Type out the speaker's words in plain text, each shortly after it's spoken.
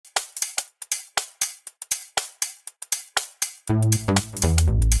Told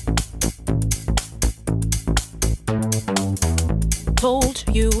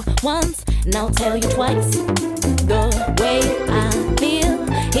you once, and I'll tell you twice. The way I feel,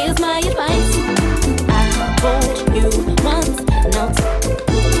 here's my advice. I told you once, and I'll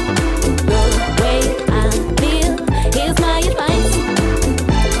the way I feel, here's my advice.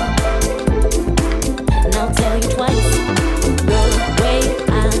 And I'll tell you twice. The way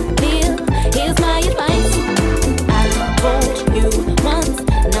I feel, here's my advice. I told you once,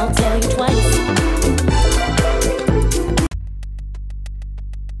 and I'll tell you twice.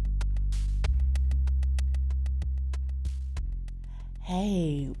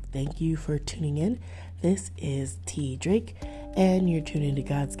 Hey, thank you for tuning in. This is T. Drake, and you're tuning to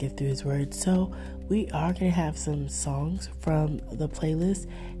God's Gift Through His Word. So we are going to have some songs from the playlist,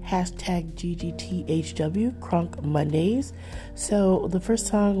 #GGTHW, Crunk Mondays. So the first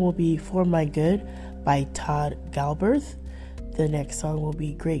song will be For My Good by Todd Galberth. The next song will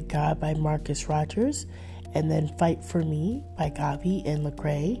be Great God by Marcus Rogers. And then Fight For Me by Gabi and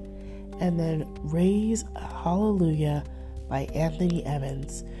Lecrae. And then Raise Hallelujah by Anthony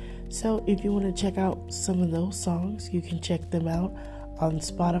Evans. So if you want to check out some of those songs, you can check them out on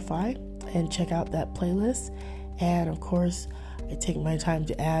Spotify and check out that playlist. And of course, I take my time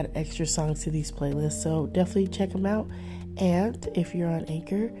to add extra songs to these playlists, so definitely check them out. And if you're on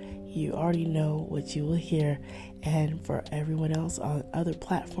Anchor, you already know what you will hear. And for everyone else on other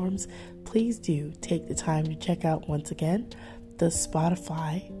platforms, please do take the time to check out once again the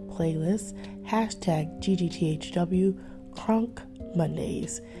Spotify playlist, #GGTHW, Crunk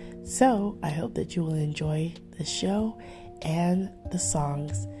Mondays. So I hope that you will enjoy the show and the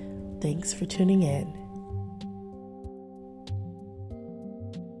songs. Thanks for tuning in.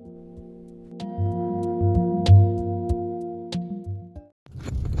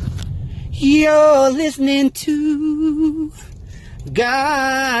 You're listening to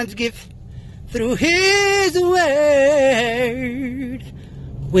God's Gift Through His Word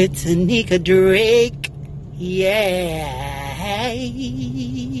with Tanika Drake. Yeah,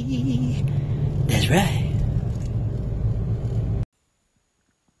 that's right.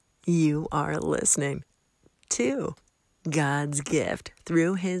 You are listening to God's Gift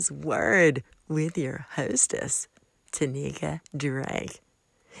Through His Word with your hostess, Tanika Drake.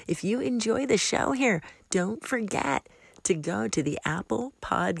 If you enjoy the show here, don't forget to go to the Apple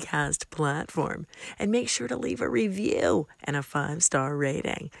Podcast platform and make sure to leave a review and a 5-star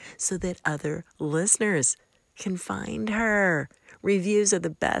rating so that other listeners can find her. Reviews are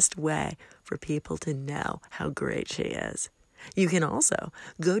the best way for people to know how great she is. You can also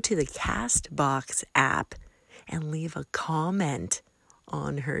go to the Castbox app and leave a comment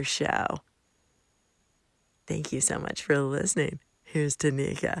on her show. Thank you so much for listening. Here's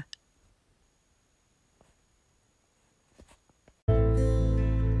Tanika.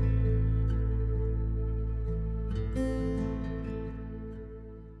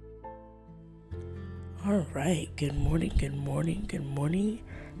 All right, good morning, good morning, good morning.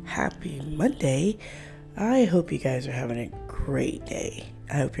 Happy Monday. I hope you guys are having a great day.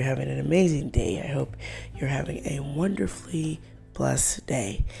 I hope you're having an amazing day. I hope you're having a wonderfully blessed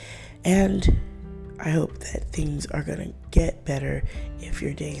day. And I hope that things are going to get better if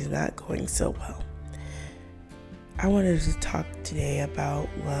your day is not going so well. I wanted to talk today about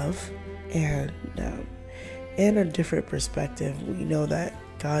love and in a different perspective. We know that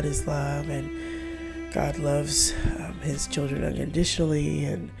God is love and God loves His children unconditionally,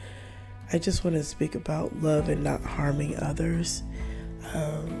 and I just want to speak about love and not harming others.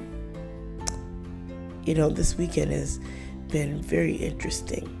 This weekend has been very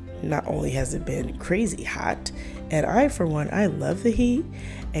interesting. Not only has it been crazy hot, and I, for one, I love the heat,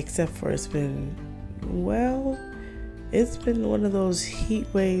 except for it's been one of those heat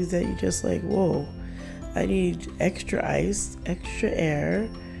waves that you just like, whoa, I need extra ice, extra air,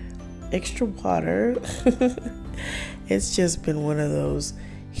 extra water. It's just been one of those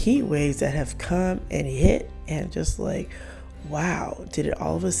heat waves that have come and hit and just like, wow, did it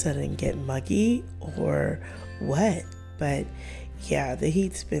all of a sudden get muggy or what? But yeah, the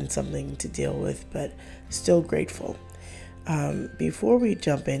heat's been something to deal with, but still grateful. Before we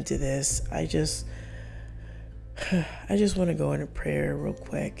jump into this, I just want to go into prayer real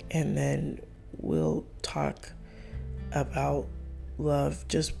quick, and then we'll talk about love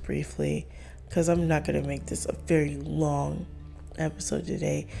just briefly, because I'm not going to make this a very long episode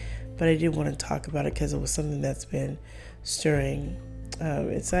today, but I did want to talk about it because it was something that's been stirring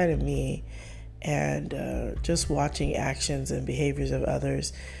inside of me, and just watching actions and behaviors of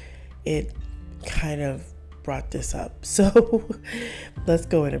others, it kind of brought this up. So let's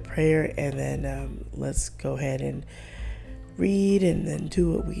go into prayer, and then let's go ahead and read and then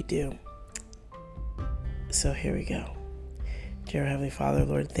do what we do. So here we go. Dear Heavenly Father,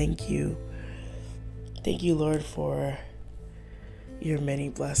 Lord, thank you. Thank you, Lord, for your many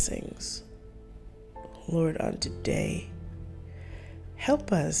blessings. Lord, on today,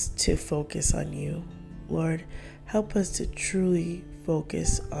 help us to focus on you. Lord, help us to truly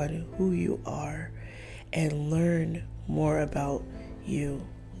focus on who you are and learn more about you,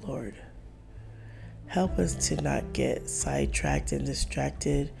 Lord. Help us to not get sidetracked and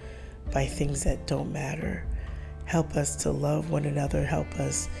distracted by things that don't matter. Help us to love one another. Help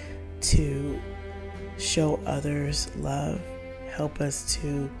us to show others love. Help us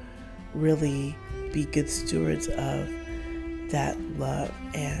to really be good stewards of that love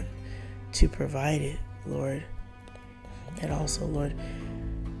and to provide it, Lord. And also, Lord,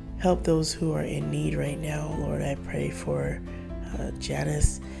 help those who are in need right now. Lord, I pray for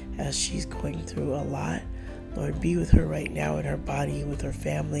Janice as she's going through a lot. Lord, be with her right now in her body, with her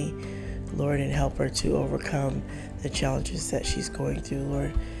family, Lord, and help her to overcome the challenges that she's going through,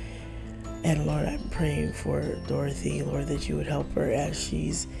 Lord. And Lord, I'm praying for Dorothy, Lord, that you would help her as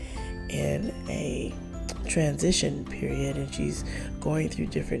she's in a transition period and she's going through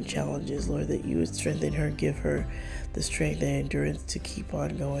different challenges, Lord, that you would strengthen her, give her the strength and endurance to keep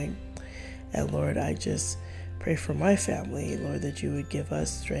on going. And Lord, I just pray for my family, Lord, that you would give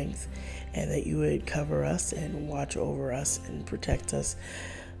us strength and that you would cover us and watch over us and protect us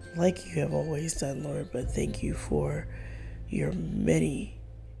like you have always done, Lord. But thank you for your many,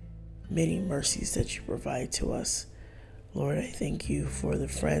 many mercies that you provide to us. Lord, I thank you for the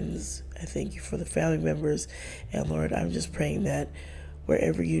friends. I thank you for the family members. And Lord, I'm just praying that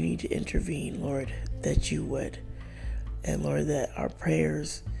wherever you need to intervene, Lord, that you would. And Lord, that our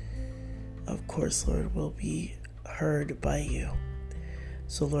prayers, of course, Lord, will be heard by you.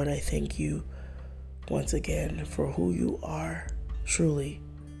 So Lord, I thank you once again for who you are, truly.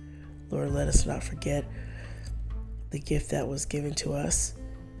 Lord, let us not forget the gift that was given to us.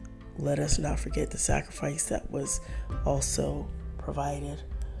 Let us not forget the sacrifice that was also provided.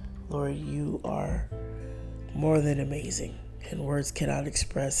 Lord, you are more than amazing, and words cannot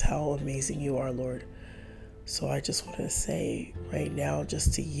express how amazing you are, Lord. So I just want to say right now,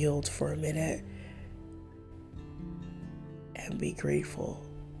 just to yield for a minute and be grateful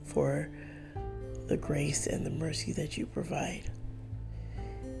for the grace and the mercy that you provide.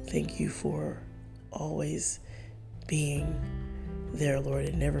 Thank you for always being there, Lord,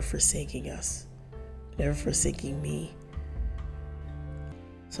 and never forsaking us, never forsaking me.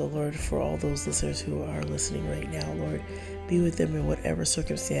 So, Lord, for all those listeners who are listening right now, Lord, be with them in whatever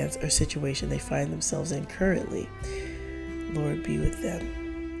circumstance or situation they find themselves in currently. Lord, be with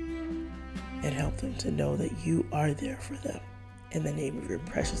them and help them to know that you are there for them. In the name of your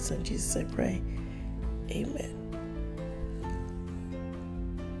precious Son, Jesus, I pray. Amen.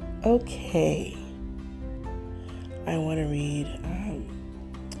 Okay. I want to read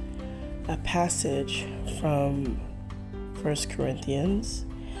a passage from 1 Corinthians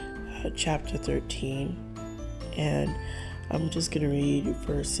chapter 13, and I'm just going to read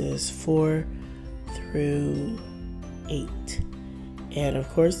verses 4 through 8. And of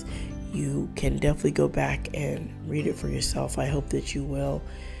course, you can definitely go back and read it for yourself. I hope that you will.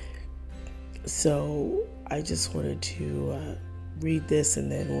 So I just wanted to read this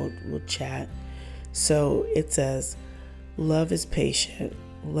and then we'll chat. So it says, love is patient,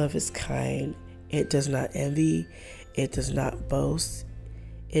 love is kind, it does not envy, it does not boast,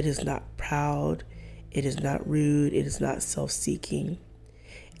 it is not proud, it is not rude, it is not self-seeking,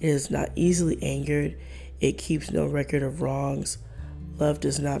 it is not easily angered, it keeps no record of wrongs. Love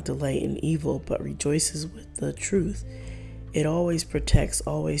does not delight in evil, but rejoices with the truth. It always protects,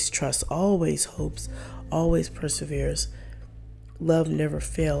 always trusts, always hopes, always perseveres. Love never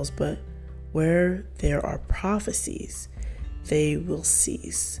fails, but where there are prophecies, they will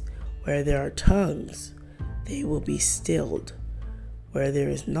cease. Where there are tongues, they will be stilled. Where there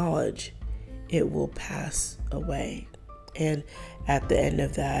is knowledge, it will pass away. And at the end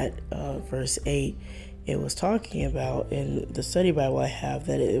of that, verse 8, it was talking about, in the study Bible I have,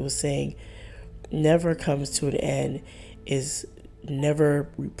 that it was saying never comes to an end, is never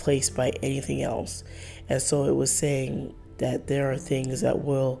replaced by anything else. And so it was saying that there are things that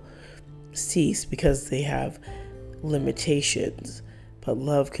will cease because they have limitations, but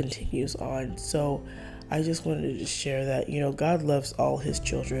love continues on. So I just wanted to share that, God loves all his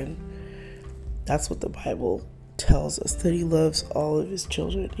children. That's what the Bible tells us, that he loves all of his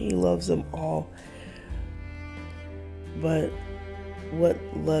children. He loves them all. But what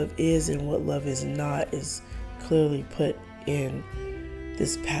love is and what love is not is clearly put in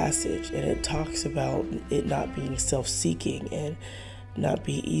this passage, and it talks about it not being self-seeking and not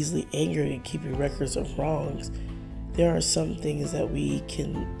being easily angered and keeping records of wrongs. There are some things that we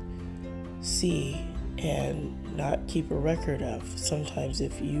can see and not keep a record of. Sometimes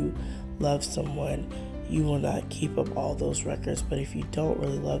if you love someone, you will not keep up all those records, but if you don't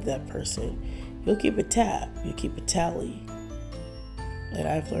really love that person, you'll keep a tab, you'll keep a tally. And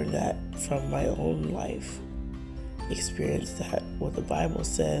I've learned that from my own life experience, that what the Bible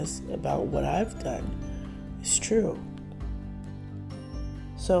says about what I've done is true.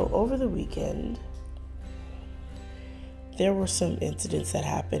 So over the weekend, there were some incidents that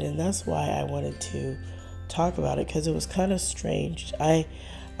happened, and that's why I wanted to talk about it, because it was kind of strange. I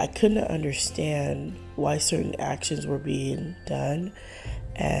couldn't understand why certain actions were being done,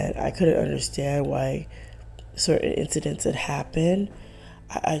 and I couldn't understand why certain incidents had happened.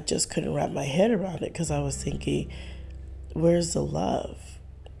 I just couldn't wrap my head around it, because I was thinking, where's the love?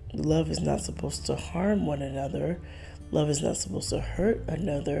 Love is not supposed to harm one another. Love is not supposed to hurt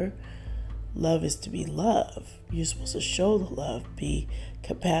another. Love is to be love. You're supposed to show the love, be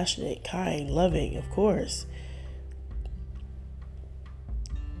compassionate, kind, loving, of course.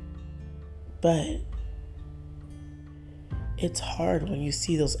 But it's hard when you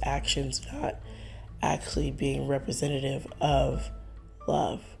see those actions not actually being representative of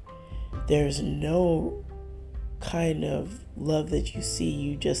love. There's no kind of love that you see.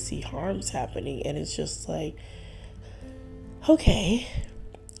 You just see harms happening, and it's just like, okay,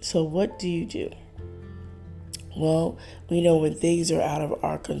 so what do you do? Well, we know when things are out of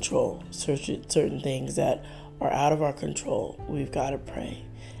our control, certain things that are out of our control, we've got to pray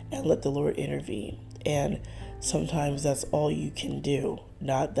and let the Lord intervene. And sometimes that's all you can do.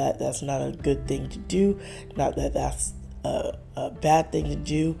 Not that that's not a good thing to do, not that that's a bad thing to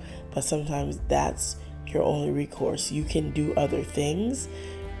do, but sometimes that's your only recourse. You can do other things,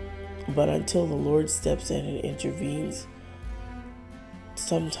 but until the Lord steps in and intervenes,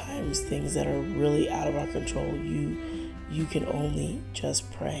 sometimes things that are really out of our control, you can only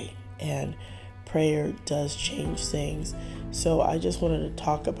just pray, and prayer does change things. So I just wanted to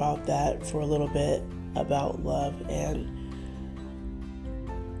talk about that for a little bit, about love. And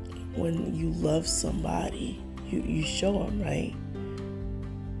when you love somebody, you show them, right?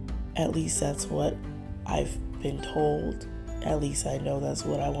 At least that's what I've been told. At least I know that's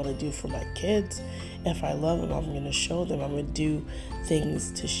what I want to do for my kids. If I love them, I'm going to show them. I'm going to do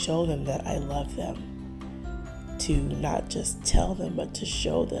things to show them that I love them. To not just tell them, but to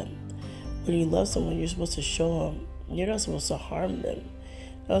show them. When you love someone, you're supposed to show them. You're not supposed to harm them.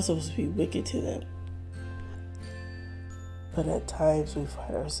 You're not supposed to be wicked to them. But at times we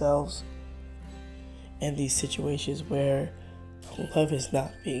find ourselves in these situations where love is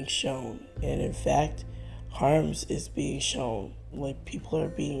not being shown. And in fact, harms is being shown. Like, people are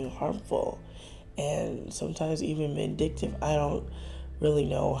being harmful and sometimes even vindictive. I don't really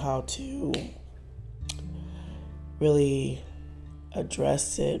know how to really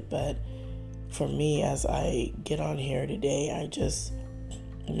address it, but for me, as I get on here today, I just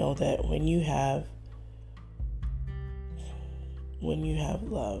know that when you have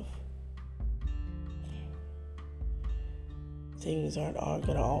love, things aren't all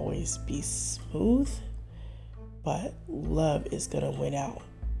gonna always be smooth, but love is gonna win out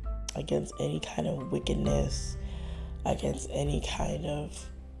against any kind of wickedness, against any kind of,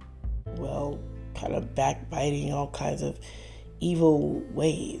 backbiting, all kinds of evil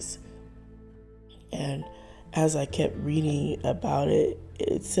ways. And as I kept reading about it,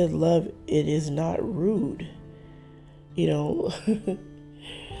 it said love, it is not rude.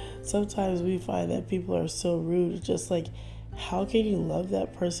 Sometimes we find that people are so rude. Just like, how can you love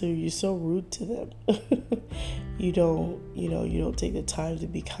that person? You're so rude to them. You don't take the time to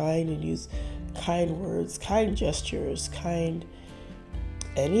be kind and use kind words, kind gestures, kind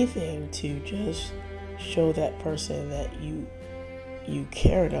anything to just show that person that you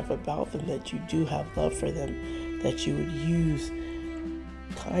care enough about them, that you do have love for them, that you would use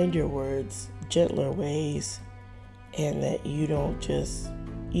kinder words, gentler ways, and that you don't just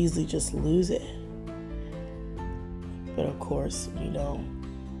easily just lose it. But of course, we know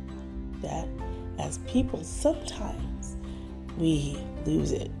that as people, sometimes we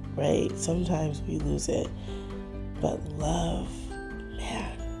lose it, right? Sometimes we lose it. But love,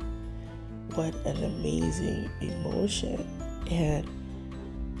 man, what an amazing emotion. And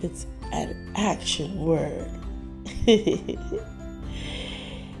it's an action word.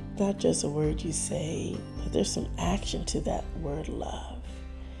 Not just a word you say, but there's some action to that word love.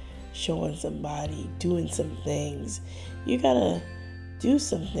 Showing somebody, doing some things. You gotta do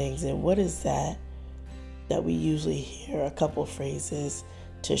some things. And what is that? that we usually hear a couple phrases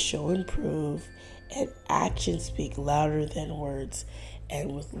to show and prove, and actions speak louder than words.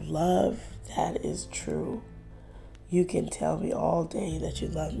 And with love, that is true. You can tell me all day that you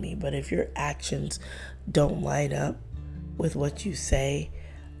love me, but if your actions don't line up with what you say,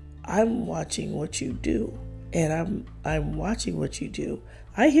 I'm watching what you do. And I'm watching what you do.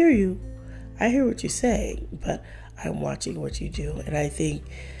 I hear you. I hear what you say, but I'm watching what you do. And I think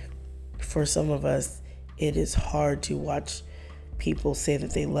for some of us, it is hard to watch people say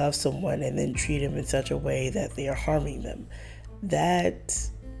that they love someone and then treat them in such a way that they are harming them. That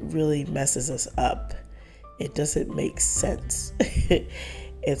really messes us up. It doesn't make sense.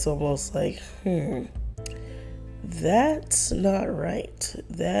 It's almost like, that's not right.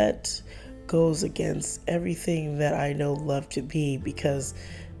 That goes against everything that I know love to be, because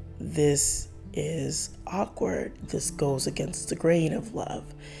this is awkward. This goes against the grain of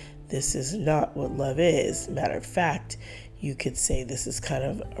love. This is not what love is. Matter of fact, you could say this is kind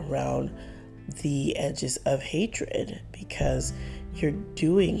of around the edges of hatred, because you're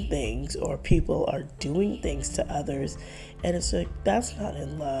doing things, or people are doing things to others, and it's like, that's not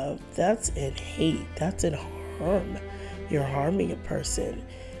in love. That's in hate. That's in harm. You're harming a person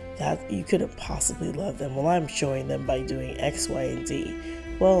that you couldn't possibly love them. Well, I'm showing them by doing X, Y, and Z.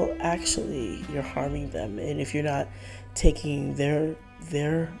 Well, actually, you're harming them. And if you're not taking their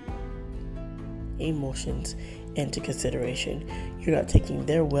emotions into consideration, you're not taking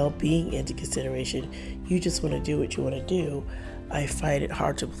their well-being into consideration, you just want to do what you want to do, I find it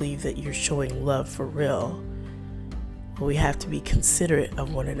hard to believe that you're showing love for real. But we have to be considerate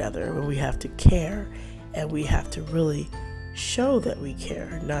of one another, and we have to care, and we have to really show that we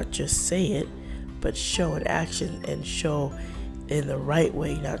care, not just say it, but show in action, and show in the right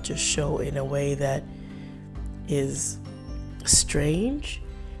way, not just show in a way that is strange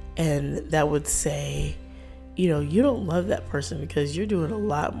and that would say, you don't love that person because you're doing a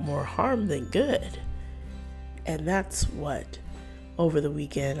lot more harm than good. And that's what over the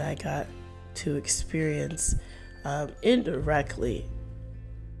weekend I got to experience indirectly.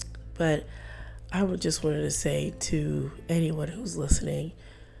 But I would just wanted to say to anyone who's listening,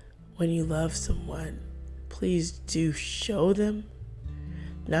 when you love someone, please do show them,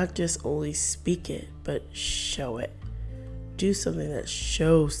 not just only speak it, but show it. Do something that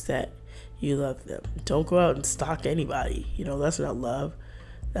shows that you love them. Don't go out and stalk anybody. That's not love.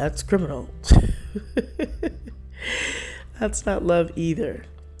 That's criminal. That's not love either.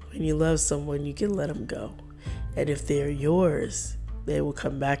 When you love someone, you can let them go. And if they're yours, they will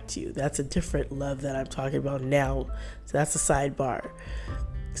come back to you. That's a different love that I'm talking about now. So that's a sidebar.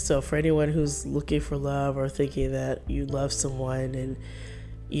 So for anyone who's looking for love, or thinking that you love someone and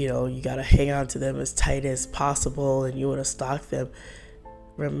you got to hang on to them as tight as possible and you want to stalk them,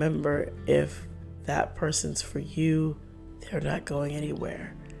 remember, if that person's for you, they're not going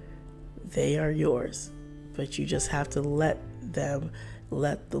anywhere. They are yours. But you just have to let the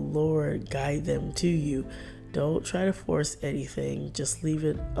Lord guide them to you. Don't try to force anything. Just leave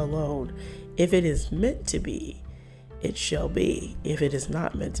it alone. If it is meant to be, it shall be. If it is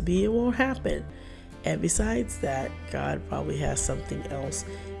not meant to be, it won't happen. And besides that, God probably has something else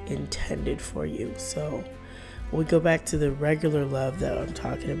intended for you. So we go back to the regular love that I'm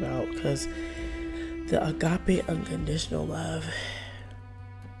talking about, because the agape unconditional love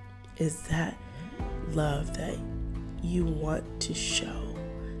is that love that you want to show.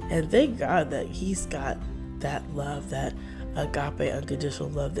 And thank God that He's got that love, that agape unconditional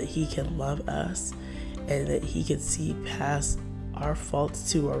love, that He can love us and that He can see past our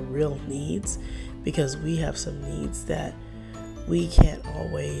faults to our real needs, because we have some needs that we can't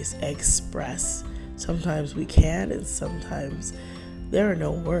always express. Sometimes we can, and sometimes there are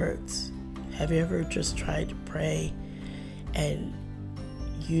no words. Have you ever just tried to pray and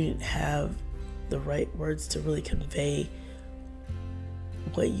you didn't have the right words to really convey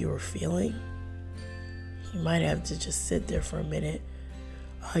what you were feeling? You might have to just sit there for a minute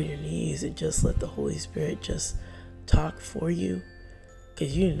on your knees and just let the Holy Spirit just talk for you,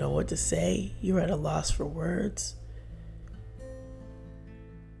 because you didn't know what to say. You were at a loss for words.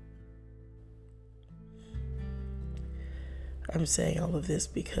 I'm saying all of this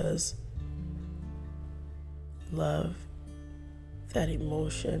because love, that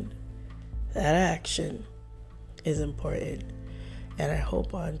emotion, that action is important. And I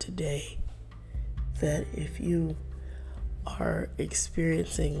hope on today that if you are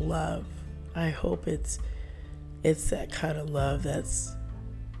experiencing love, I hope it's that kind of love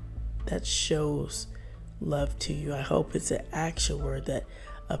that shows love to you. I hope it's an action word that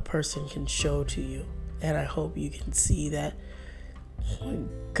a person can show to you. And I hope you can see that when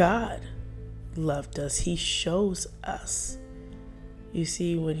God loved us. He shows us. You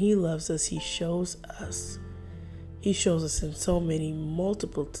see, when he loves us, he shows us. He shows us in so many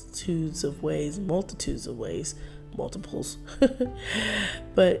multitudes of ways, multiples,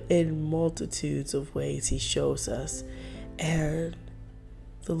 but in multitudes of ways he shows us. And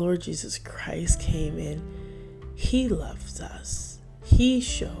the Lord Jesus Christ came in. He loves us. He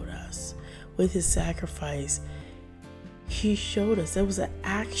showed us with his sacrifice. He showed us. There was an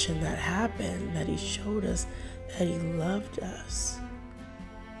action that happened that he showed us that he loved us.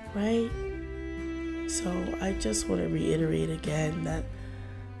 Right? So I just want to reiterate again that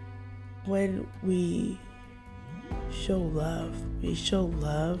when we show love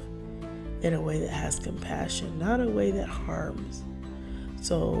in a way that has compassion, not a way that harms.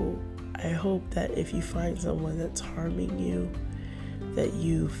 So I hope that if you find someone that's harming you, that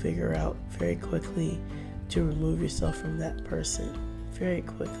you figure out very quickly to remove yourself from that person very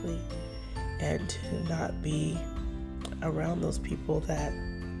quickly, and to not be around those people that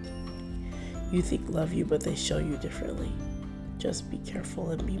you think love you, but they show you differently. Just be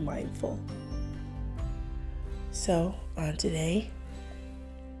careful and be mindful. So, on today,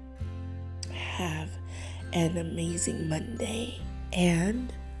 have an amazing Monday.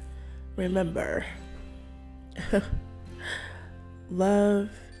 And remember, love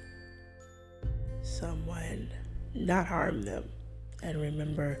someone, not harm them. And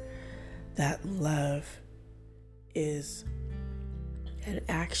remember that love is an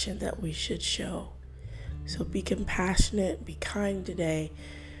action that we should show. So be compassionate, be kind today,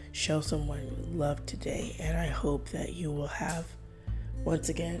 show someone love today, and I hope that you will have, once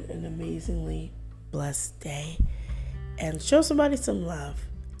again, an amazingly blessed day, and show somebody some love.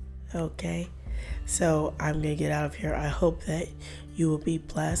 Okay? So I'm going to get out of here. I hope that you will be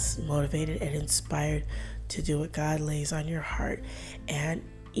blessed, motivated, and inspired to do what God lays on your heart. And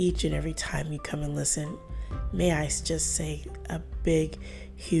each and every time you come and listen, may I just say a big,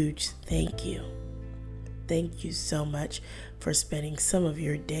 huge thank you. Thank you so much for spending some of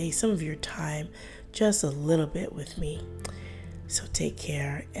your day, some of your time, just a little bit with me. So take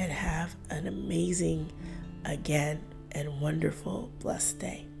care and have an amazing, again, and wonderful, blessed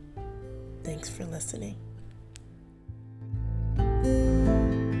day. Thanks for listening.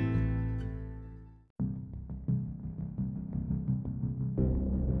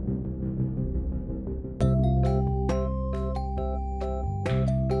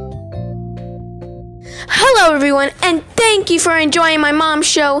 Hello everyone, and thank you for enjoying my mom's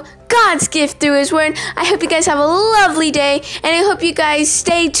show, God's Gift Through His Word. I hope you guys have a lovely day, and I hope you guys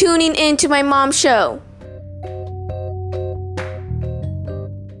stay tuning into my mom's show.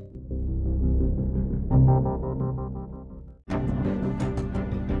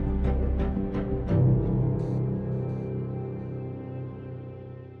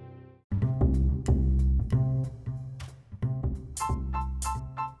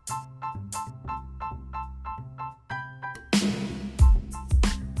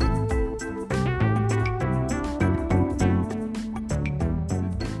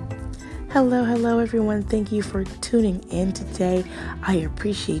 Hello everyone. Thank you for tuning in today. I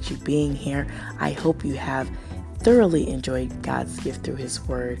appreciate you being here. I hope you have thoroughly enjoyed God's gift through His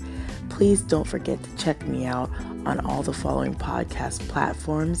Word. Please don't forget to check me out on all the following podcast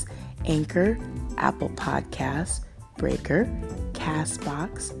platforms: Anchor, Apple Podcasts, Breaker,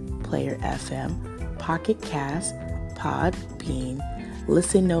 Castbox, Player FM, Pocket Cast, Podbean,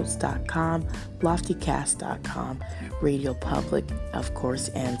 ListenNotes.com, LoftyCast.com, Radio Public, of course,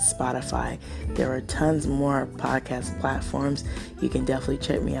 and Spotify. There are tons more podcast platforms. You can definitely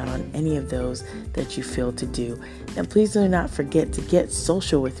check me out on any of those that you feel to do. And please do not forget to get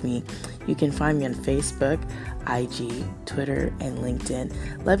social with me. You can find me on Facebook, IG, Twitter, and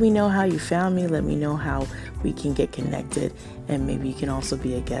LinkedIn. Let me know how you found me. Let me know how we can get connected, and maybe you can also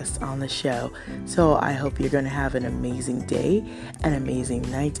be a guest on the show. So I hope you're going to have an amazing day, an amazing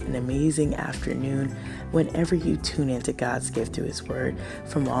night, an amazing afternoon whenever you tune into God's gift through His Word,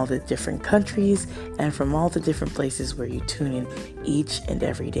 from all the different countries and from all the different places where you tune in each and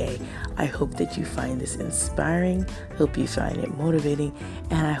every day. I hope that you find this inspiring, hope you find it motivating,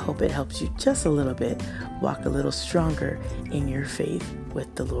 and I hope it helps you just a little bit walk a little stronger in your faith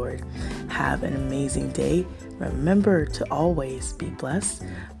with the Lord. Have an amazing day. Remember to always be blessed,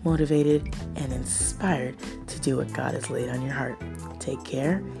 motivated, and inspired to do what God has laid on your heart. Take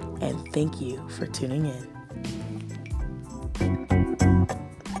care, and thank you for tuning in.